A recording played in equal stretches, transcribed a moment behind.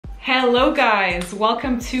Hello guys,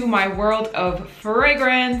 welcome to my world of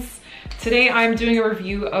fragrance. Today I'm doing a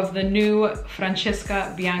review of the new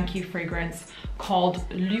Francesca Bianchi fragrance called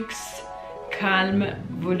LUXE CALME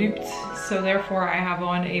VOLUPTE. So therefore I have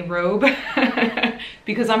on a robe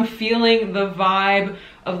because I'm feeling the vibe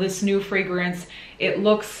of this new fragrance. It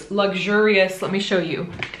looks luxurious. Let me show you.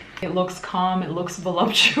 It looks calm, it looks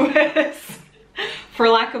voluptuous. For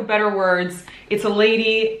lack of better words, it's a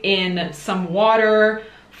lady in some water,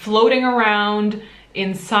 floating around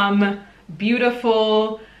in some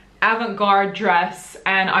beautiful avant-garde dress,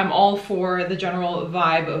 and I'm all for the general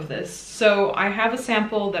vibe of this. So I have a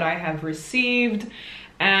sample that I have received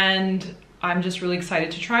and I'm just really excited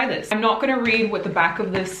to try this. I'm not going to read what the back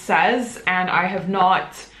of this says, and I have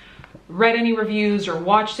not read any reviews or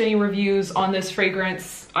watched any reviews on this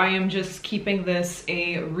fragrance. I am just keeping this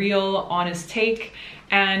a real honest take,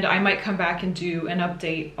 and I might come back and do an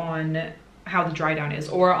update on how the dry down is,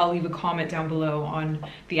 or I'll leave a comment down below on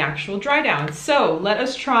the actual dry down. So let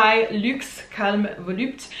us try LUXE CALME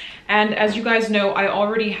VOLUPTE. And as you guys know, I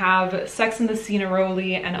already have Sex and the Sea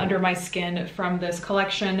Neroli and Under My Skin from this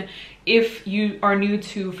collection. If you are new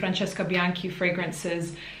to Francesca Bianchi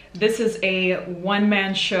fragrances, this is a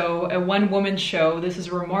one-man show, a one-woman show. This is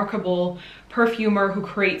a remarkable perfumer who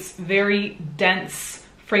creates very dense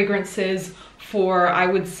fragrances for, I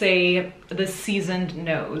would say, the seasoned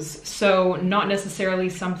nose. So not necessarily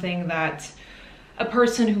something that a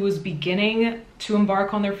person who is beginning to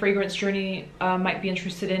embark on their fragrance journey might be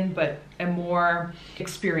interested in, but a more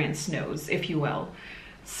experienced nose, if you will.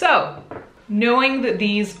 So knowing that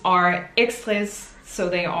these are extraits, so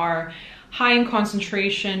they are high in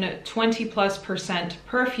concentration, 20+%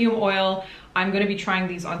 perfume oil, I'm gonna be trying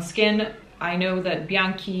these on skin. I know that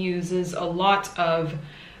Bianchi uses a lot of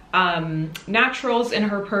naturals in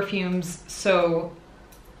her perfumes, so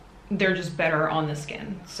they're just better on the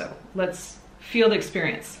skin. So let's feel the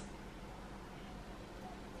experience.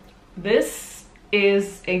 This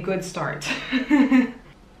is a good start.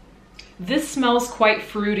 This smells quite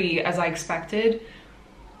fruity, as I expected.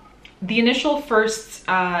 The initial first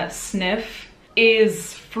sniff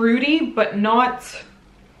is fruity, but not,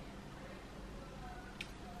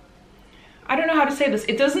 I don't know how to say this.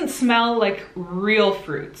 It doesn't smell like real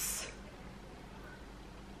fruits.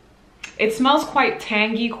 It smells quite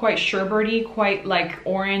tangy, quite sherbety, quite like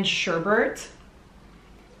orange sherbet.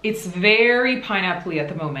 It's very pineapple-y at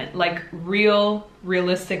the moment, like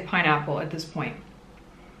realistic pineapple at this point.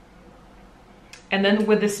 And then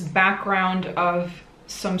with this background of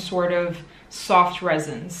some sort of soft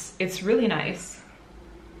resins, it's really nice.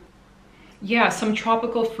 Yeah, some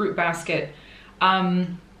tropical fruit basket.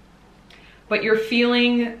 But you're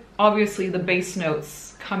feeling, obviously, the base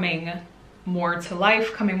notes coming more to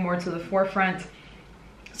life, coming more to the forefront.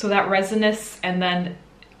 So that resinous, and then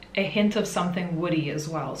a hint of something woody as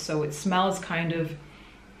well. So it smells kind of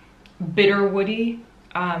bitter woody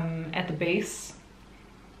at the base.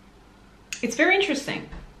 It's very interesting.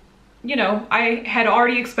 You know, I had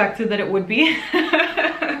already expected that it would be.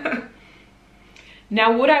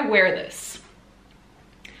 Now, would I wear this?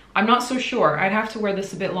 I'm not so sure. I'd have to wear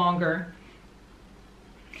this a bit longer.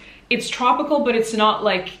 It's tropical, but it's not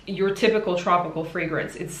like your typical tropical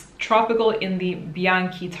fragrance. It's tropical in the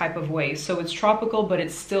Bianchi type of way. So it's tropical, but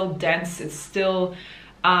it's still dense. It's still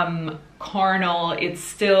carnal. It's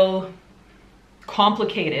still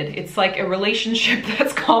complicated. It's like a relationship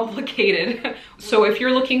that's complicated. So if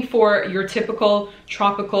you're looking for your typical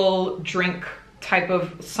tropical drink type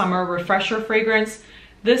of summer refresher fragrance,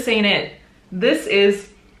 this ain't it. This is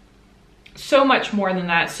so much more than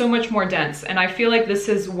that, so much more dense. And I feel like this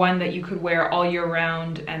is one that you could wear all year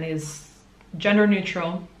round and is gender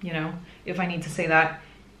neutral, you know, if I need to say that,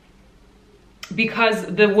 because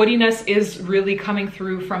the woodiness is really coming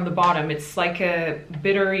through from the bottom. It's like a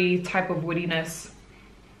bittery type of woodiness.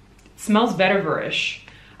 It smells vetiver-ish.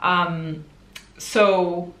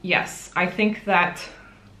 So yes, I think that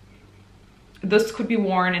this could be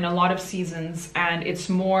worn in a lot of seasons, and it's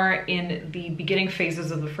more in the beginning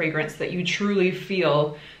phases of the fragrance that you truly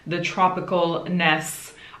feel the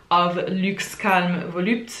tropicalness of LUXE CALME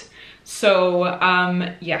VOLUPTE. So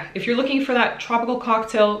yeah, if you're looking for that tropical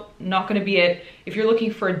cocktail, not going to be it. If you're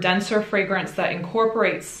looking for a denser fragrance that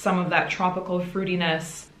incorporates some of that tropical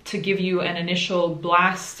fruitiness to give you an initial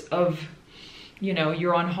blast of, you know,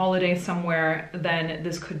 you're on holiday somewhere, then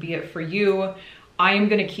this could be it for you. I am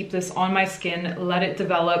going to keep this on my skin, let it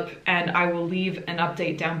develop, and I will leave an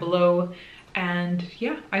update down below. And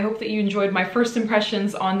yeah, I hope that you enjoyed my first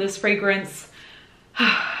impressions on this fragrance.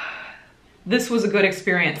 This was a good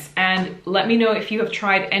experience, and let me know if you have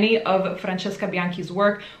tried any of Francesca Bianchi's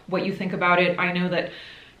work, what you think about it. I know that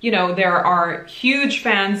you know, there are huge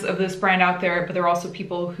fans of this brand out there, but there are also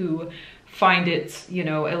people who find it, you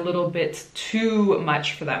know, a little bit too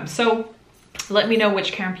much for them. So let me know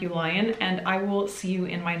which camp you lie in, and I will see you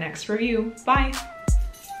in my next review. Bye.